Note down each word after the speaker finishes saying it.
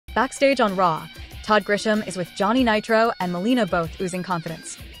Backstage on Raw, Todd Grisham is with Johnny Nitro and Melina, both oozing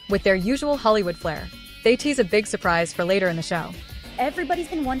confidence. With their usual Hollywood flair, they tease a big surprise for later in the show. Everybody's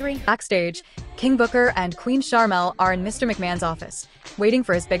been wondering. Backstage, King Booker and Queen Sharmell are in Mr. McMahon's office, waiting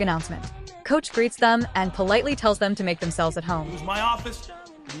for his big announcement. Coach greets them and politely tells them to make themselves at home. This is my office.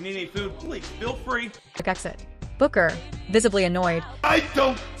 If you need any food, please feel free. Exit. Booker, visibly annoyed, I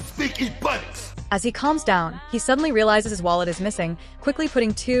don't speak Ebonics. As he calms down, he suddenly realizes his wallet is missing, quickly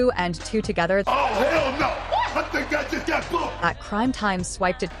putting 2 and 2 together. Oh, hell no! I think I just got booked! At Crime Time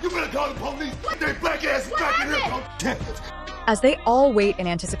swiped it. You better call the police! They black ass back in here! Damn it! As they all wait in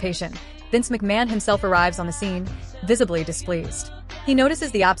anticipation, Vince McMahon himself arrives on the scene, visibly displeased. He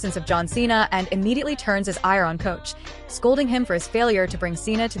notices the absence of John Cena and immediately turns his ire on Coach, scolding him for his failure to bring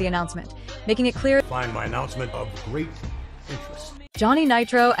Cena to the announcement, making it clear Find my announcement of great interest. Johnny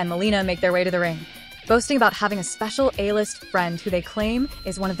Nitro and Melina make their way to the ring, boasting about having a special A-list friend who they claim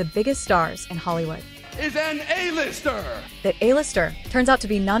is one of the biggest stars in Hollywood. Is an A-lister. The A-lister turns out to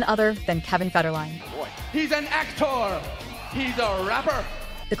be none other than Kevin Federline. He's an actor. He's a rapper.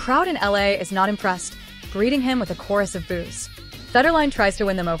 The crowd in LA is not impressed, greeting him with a chorus of boos. Federline tries to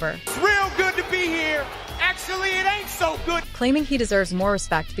win them over, It's real good to be here. Actually, it ain't so good. claiming he deserves more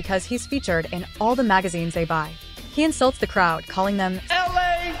respect because he's featured in all the magazines they buy. He insults the crowd, calling them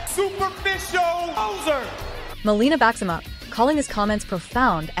LA superficial loser. Melina backs him up, calling his comments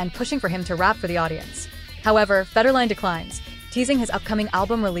profound and pushing for him to rap for the audience. However, Federline declines, teasing his upcoming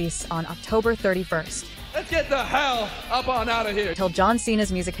album release on October 31st. Let's get the hell up on out of here. Until John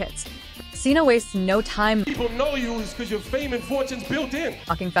Cena's music hits. Cena wastes no time People know you is because your fame and fortune's built in.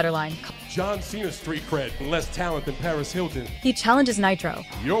 mocking Federline. John Cena's street cred and less talent than Paris Hilton. He challenges Nitro,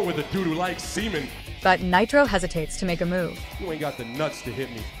 You're with a dude who likes semen. but Nitro hesitates to make a move. You ain't got the nuts to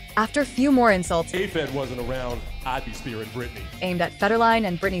hit me. After a few more insults If Fed wasn't around, I'd be spearing Britney. aimed at Federline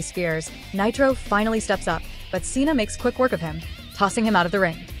and Britney Spears, Nitro finally steps up, but Cena makes quick work of him, tossing him out of the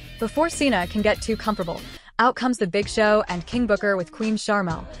ring. Before Cena can get too comfortable, out comes the Big Show and King Booker with Queen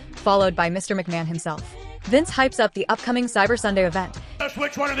Sharmell, followed by Mr. McMahon himself. Vince hypes up the upcoming Cyber Sunday event,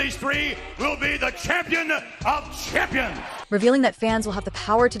 Which one of these three will be the champion of champions? revealing that fans will have the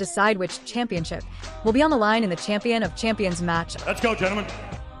power to decide which championship will be on the line in the Champion of Champions match. Let's go, gentlemen.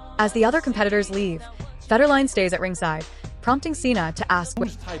 As the other competitors leave, Federline stays at ringside, prompting Cena to ask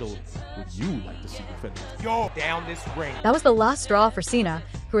Whose title would you like to see defended? Yo, down this ring. That was the last straw for Cena,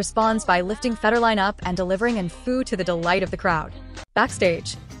 who responds by lifting Federline up and delivering an foo to the delight of the crowd.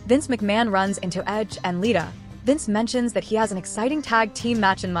 Backstage, Vince McMahon runs into Edge and Lita. Vince mentions that he has an exciting tag team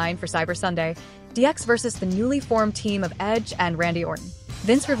match in mind for Cyber Sunday, DX versus the newly formed team of Edge and Randy Orton.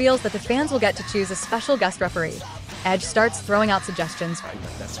 Vince reveals that the fans will get to choose a special guest referee. Edge starts throwing out suggestions.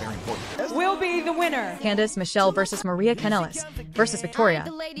 That's very important. Will be the winner. Candice Michelle versus Maria Kanellis versus Victoria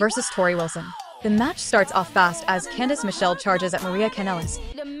versus Torrie Wilson. The match starts off fast as Candice Michelle charges at Maria Kanellis,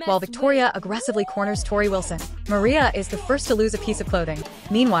 while Victoria aggressively corners Torrie Wilson. Maria is the first to lose a piece of clothing.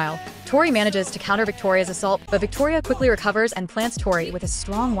 Meanwhile, Torrie manages to counter Victoria's assault, but Victoria quickly recovers and plants Torrie with a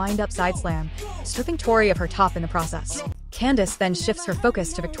strong wind-up side slam, stripping Torrie of her top in the process. Candice then shifts her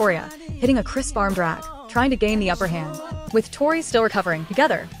focus to Victoria, hitting a crisp arm drag, trying to gain the upper hand. With Torrie still recovering,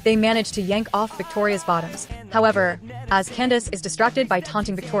 together, they manage to yank off Victoria's bottoms. However, as Candice is distracted by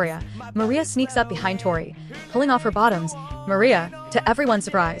taunting Victoria, Maria sneaks up behind Torrie. Pulling off her bottoms, Maria, to everyone's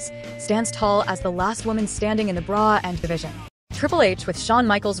surprise, stands tall as the last woman standing in the bra and division. Triple H with Shawn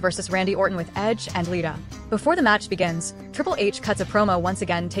Michaels versus Randy Orton with Edge and Lita. Before the match begins, Triple H cuts a promo once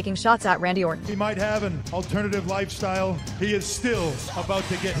again taking shots at Randy Orton. He might have an alternative lifestyle. He is still about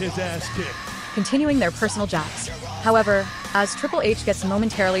to get his ass kicked. Continuing their personal jabs. However, as Triple H gets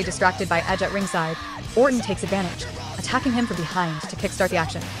momentarily distracted by Edge at ringside, Orton takes advantage, attacking him from behind to kickstart the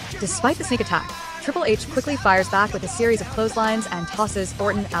action. Despite the sneak attack, Triple H quickly fires back with a series of clotheslines and tosses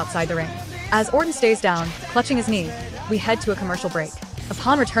Orton outside the ring. As Orton stays down, clutching his knee, we head to a commercial break.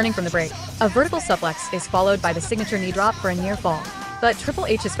 Upon returning from the break, a vertical suplex is followed by the signature knee drop for a near fall. But Triple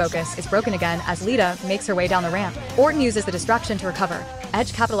H's focus is broken again as Lita makes her way down the ramp. Orton uses the distraction to recover.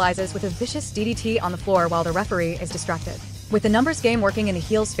 Edge capitalizes with a vicious DDT on the floor while the referee is distracted. With the numbers game working in the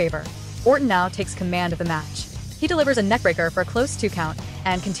heel's favor, Orton now takes command of the match. He delivers a neckbreaker for a close 2 count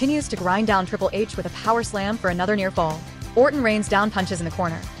and continues to grind down Triple H with a power slam for another near fall. Orton rains down punches in the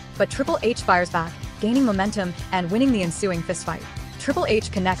corner, but Triple H fires back, gaining momentum and winning the ensuing fistfight. Triple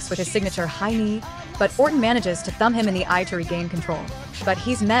H connects with his signature high knee, but Orton manages to thumb him in the eye to regain control. But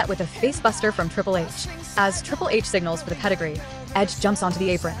he's met with a facebuster from Triple H. As Triple H signals for the pedigree, Edge jumps onto the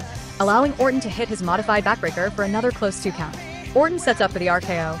apron, allowing Orton to hit his modified backbreaker for another close 2 count. Orton sets up for the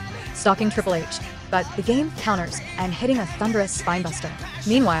RKO, stalking Triple H. but the game counters and hitting a thunderous spinebuster.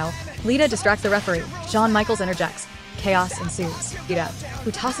 Meanwhile, Lita distracts the referee. Shawn Michaels interjects. Chaos ensues. Lita,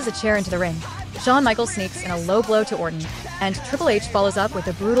 who tosses a chair into the ring. Shawn Michaels sneaks in a low blow to Orton, and Triple H follows up with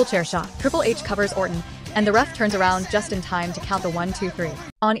a brutal chair shot. Triple H covers Orton, and the ref turns around just in time to count the 1, 2, 3.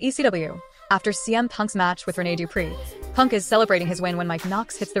 On ECW, after CM Punk's match with Rene Dupree, Punk is celebrating his win when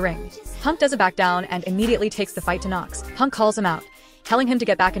Knox hits the ring. Punk doesn't back down and immediately takes the fight to Knox. Punk calls him out, telling him to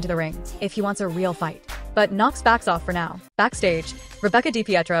get back into the ring if he wants a real fight. But Knox backs off for now. Backstage, Rebecca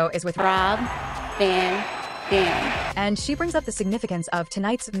DiPietro is with Rob Van Dam, and she brings up the significance of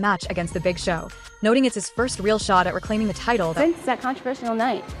tonight's match against The Big Show, noting it's his first real shot at reclaiming the title since that controversial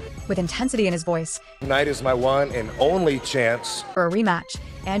night. With intensity in his voice. Tonight is my one and only chance for a rematch,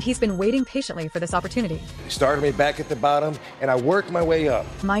 and he's been waiting patiently for this opportunity. He started me back at the bottom, and I worked my way up.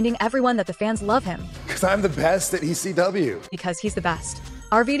 Reminding everyone that the fans love him. Because I'm the best at ECW. Because he's the best.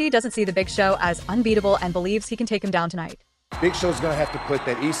 RVD doesn't see The Big Show as unbeatable and believes he can take him down tonight. Big Show's gonna have to put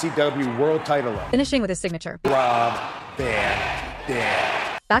that ECW world title up. Finishing with his signature. Rob Van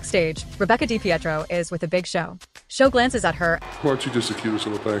Dam. Backstage, Rebecca DiPietro is with The Big Show. Show glances at her. Why don't you just accuse us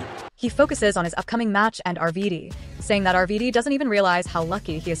of a thing? He focuses on his upcoming match and RVD, saying that RVD doesn't even realize how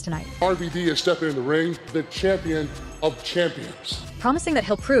lucky he is tonight. RVD is stepping in the ring, the champion of champions. Promising that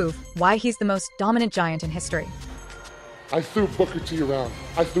he'll prove why he's the most dominant giant in history. I threw Booker T around.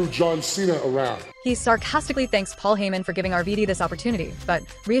 I threw John Cena around. He sarcastically thanks Paul Heyman for giving RVD this opportunity, but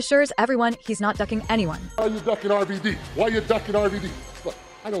reassures everyone he's not ducking anyone. Why are you ducking RVD? Why are you ducking RVD? Look,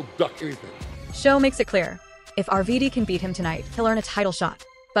 I don't duck anything. Show makes it clear, if RVD can beat him tonight, he'll earn a title shot.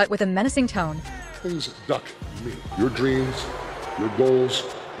 But with a menacing tone. Please duck me. Your dreams, your goals,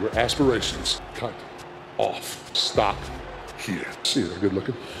 your aspirations. Cut off. Stop here. See, they're good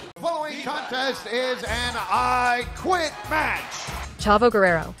looking. The following contest is an I Quit match. Chavo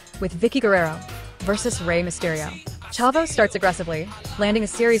Guerrero with Vickie Guerrero versus Rey Mysterio. Chavo starts aggressively, landing a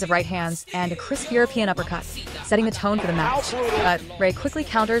series of right hands and a crisp European uppercut, setting the tone for the match. But Rey quickly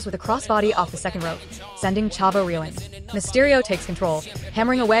counters with a crossbody off the second rope, sending Chavo reeling. Mysterio takes control,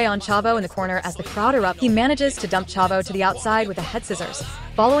 hammering away on Chavo in the corner as the crowd erupts. He manages to dump Chavo to the outside with a head scissors,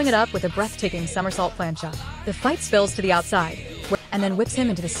 following it up with a breathtaking somersault plancha. The fight spills to the outside, and then whips him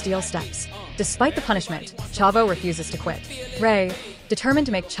into the steel steps. Despite the punishment, Chavo refuses to quit. Rey, determined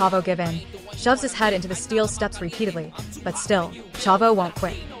to make Chavo give in, shoves his head into the steel steps repeatedly, but still, Chavo won't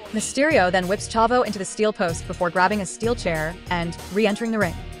quit. Mysterio then whips Chavo into the steel post before grabbing a steel chair and re-entering the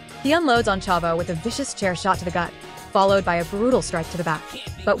ring. He unloads on Chavo with a vicious chair shot to the gut, followed by a brutal strike to the back.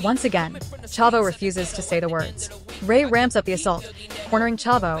 But once again, Chavo refuses to say the words. Rey ramps up the assault, cornering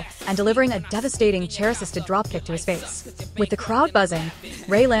Chavo and delivering a devastating chair-assisted dropkick to his face. With the crowd buzzing,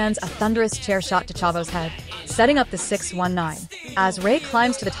 Rey lands a thunderous chair shot to Chavo's head, setting up the 619. As Rey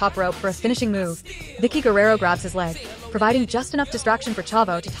climbs to the top rope for a finishing move, Vickie Guerrero grabs his leg, providing just enough distraction for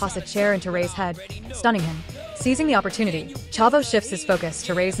Chavo to toss a chair into Rey's head, stunning him. Seizing the opportunity, Chavo shifts his focus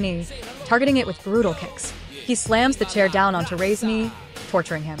to Rey's knee, targeting it with brutal kicks. He slams the chair down onto Rey's knee,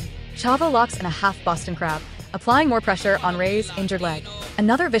 torturing him. Chavo locks in a half Boston Crab, applying more pressure on Rey's injured leg.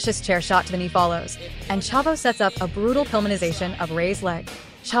 Another vicious chair shot to the knee follows, and Chavo sets up a brutal Pillmanization of Rey's leg.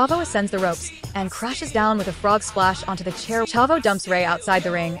 Chavo ascends the ropes and crashes down with a frog splash onto the chair. Chavo dumps Rey outside the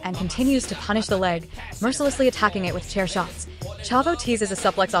ring and continues to punish the leg, mercilessly attacking it with chair shots. Chavo teases a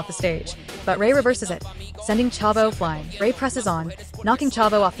suplex off the stage, but Rey reverses it, sending Chavo flying. Rey presses on, knocking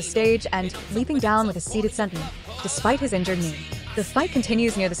Chavo off the stage and leaping down with a seated senton, despite his injured knee. The fight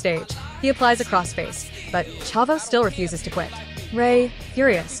continues near the stage. He applies a crossface, but Chavo still refuses to quit. Rey,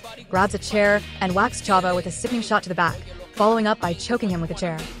 furious, grabs a chair and whacks Chavo with a sickening shot to the back, following up by choking him with a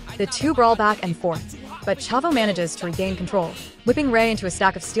chair. The two brawl back and forth, but Chavo manages to regain control, whipping Rey into a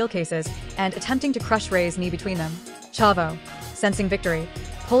stack of steel cases and attempting to crush Rey's knee between them. Chavo, sensing victory,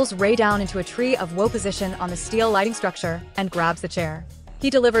 pulls Rey down into a tree of woe position on the steel lighting structure and grabs the chair. He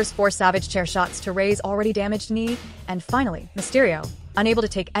delivers 4 savage chair shots to Rey's already damaged knee, and finally, Mysterio, unable to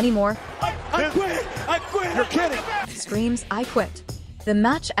take any more, I quit! I quit! You're kidding! Screams, "I quit." The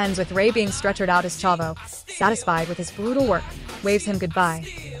match ends with Rey being stretchered out as Chavo, satisfied with his brutal work, waves him goodbye,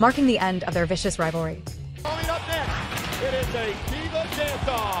 marking the end of their vicious rivalry. Coming up next, it is a Diva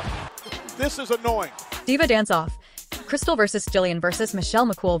dance-off. This is annoying. Diva dance-off. Krystal versus Jillian versus Michelle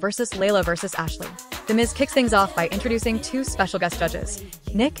McCool versus Layla versus Ashley. The Miz kicks things off by introducing 2 special guest judges,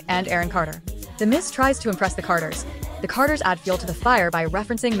 Nick and Aaron Carter. The Miz tries to impress the Carters. The Carters add fuel to the fire by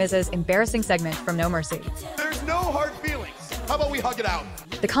referencing Miz's embarrassing segment from No Mercy. There's no hard feelings. How about we hug it out?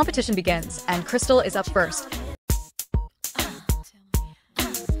 The competition begins, and Krystal is up first.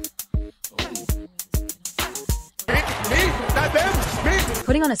 Me? Not them? Me?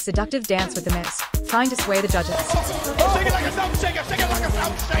 putting on a seductive dance with The Miz, trying to sway the judges. Shake it like a thumb shaker, shake it like a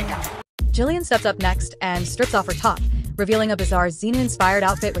thumb shaker. Jillian steps up next and strips off her top, revealing a bizarre Xena-inspired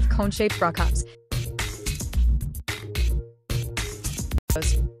outfit with cone-shaped bra cups.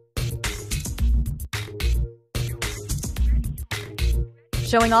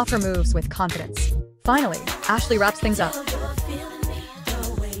 Showing off her moves with confidence. Finally, Ashley wraps things up.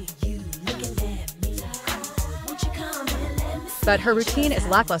 But her routine is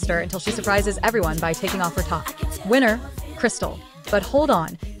lackluster until she surprises everyone by taking off her top. Winner, Krystal. But hold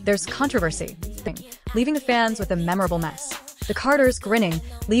on, there's controversy, leaving the fans with a memorable mess. The Carters, grinning,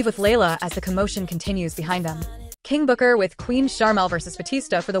 leave with Layla as the commotion continues behind them. King Booker with Queen Sharmell versus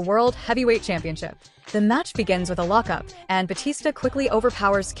Batista for the World Heavyweight Championship. The match begins with a lockup, and Batista quickly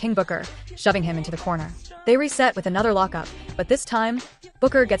overpowers King Booker, shoving him into the corner. They reset with another lockup, but this time,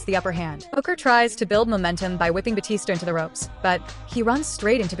 Booker gets the upper hand. Booker tries to build momentum by whipping Batista into the ropes, but he runs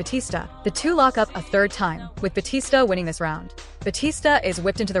straight into Batista. The two lock up a third time, with Batista winning this round. Batista is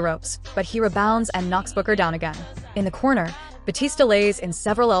whipped into the ropes, but he rebounds and knocks Booker down again. In the corner, Batista lays in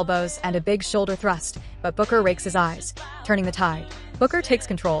several elbows and a big shoulder thrust, but Booker rakes his eyes, turning the tide. Booker takes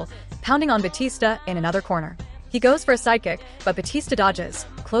control, pounding on Batista in another corner. He goes for a sidekick, but Batista dodges,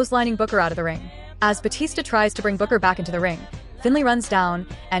 clotheslining Booker out of the ring. As Batista tries to bring Booker back into the ring, Finlay runs down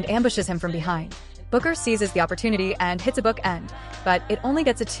and ambushes him from behind. Booker seizes the opportunity and hits a bookend, but it only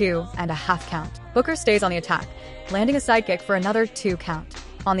gets a 2.5 count. Booker stays on the attack, landing a sidekick for another 2 count.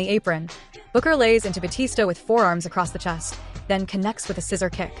 On the apron, Booker lays into Batista with forearms across the chest, then connects with a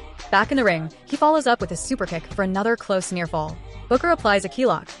scissor kick. Back in the ring, he follows up with a super kick for another close near fall. Booker applies a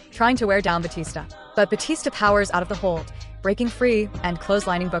keylock, trying to wear down Batista. But Batista powers out of the hold, breaking free and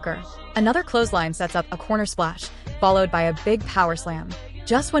clotheslining Booker. Another clothesline sets up a corner splash, followed by a big power slam.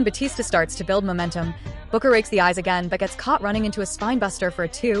 Just when Batista starts to build momentum, Booker rakes the eyes again but gets caught running into a spinebuster for a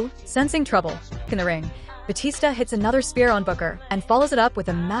 2. Sensing trouble in the ring, Batista hits another spear on Booker and follows it up with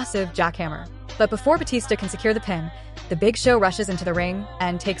a massive jackhammer. But before Batista can secure the pin, the Big Show rushes into the ring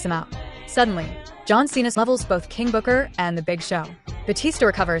and takes him out. Suddenly, John Cena levels both King Booker and the Big Show. Batista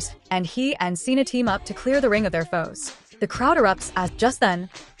recovers, and he and Cena team up to clear the ring of their foes. The crowd erupts as just then,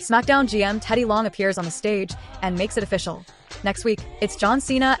 SmackDown GM Teddy Long appears on the stage and makes it official. Next week, it's John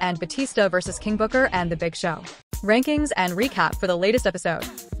Cena and Batista versus King Booker and the Big Show. Rankings and recap for the latest episode.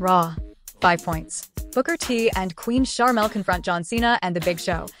 Raw. 5 points. Booker T and Queen Sharmell confront John Cena and the Big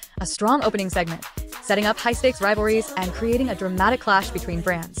Show. A strong opening segment, setting up high-stakes rivalries and creating a dramatic clash between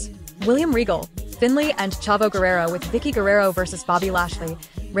brands. William Regal, Finlay and Chavo Guerrero with Vickie Guerrero versus Bobby Lashley,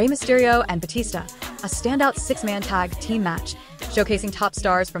 Rey Mysterio and Batista. A standout 6-man tag team match, showcasing top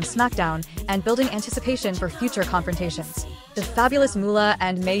stars from SmackDown and building anticipation for future confrontations. The fabulous Moolah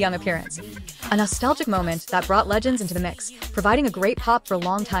and Mae Young appearance. A nostalgic moment that brought legends into the mix, providing a great pop for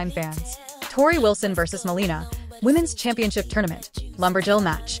longtime fans. Torrie Wilson versus Melina, Women's Championship Tournament, Lumberjill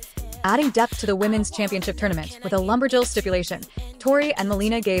match. Adding depth to the Women's Championship Tournament with a Lumberjill stipulation, Torrie and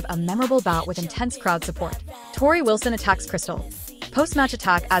Melina gave a memorable bout with intense crowd support. Torrie Wilson attacks Krystal. Post-match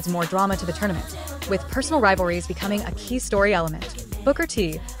attack adds more drama to the tournament, with personal rivalries becoming a key story element. Booker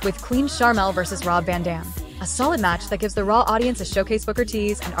T with Queen Sharmell versus Rob Van Dam. A solid match that gives the Raw audience a showcase Booker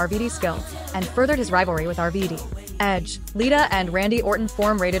T's and RVD's skill, and furthered his rivalry with RVD. Edge, Lita and Randy Orton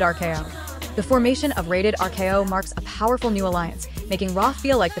form Rated RKO. The formation of Rated RKO marks a powerful new alliance, making Raw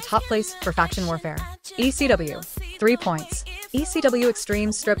feel like the top place for faction warfare. ECW. 3 points. ECW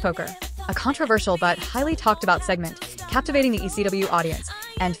Extreme Strip Poker. A controversial but highly talked about segment, captivating the ECW audience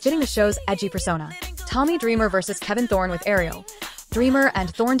and fitting the show's edgy persona. Tommy Dreamer versus Kevin Thorne with Ariel. Dreamer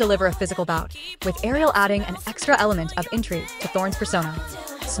and Thorne deliver a physical bout, with Ariel adding an extra element of intrigue to Thorne's persona.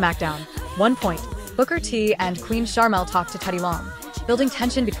 SmackDown. 1 point. Booker T and Queen Sharmell talk to Teddy Long, building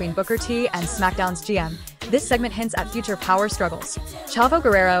tension between Booker T and SmackDown's GM. This segment hints at future power struggles. Chavo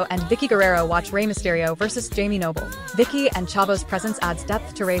Guerrero and Vickie Guerrero watch Rey Mysterio versus Jamie Noble. Vickie and Chavo's presence adds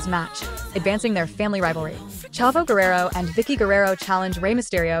depth to Rey's match, advancing their family rivalry. Chavo Guerrero and Vickie Guerrero challenge Rey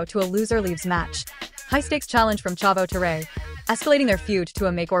Mysterio to a loser leaves match. High-stakes challenge from Chavo to Rey, escalating their feud to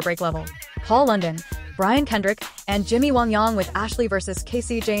a make-or-break level. Paul London, Brian Kendrick, and Jimmy Wang Yang with Ashley versus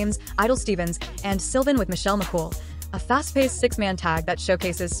Casey James, Idol Stevens, and Sylvan with Michelle McCool. A fast-paced 6-man tag that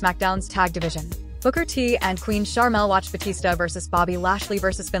showcases SmackDown's tag division. Booker T and Queen Sharmell watch Batista versus Bobby Lashley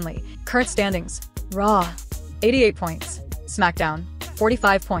versus Finlay. Current standings. Raw. 88 points. SmackDown.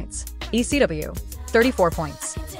 45 points. ECW. 34 points.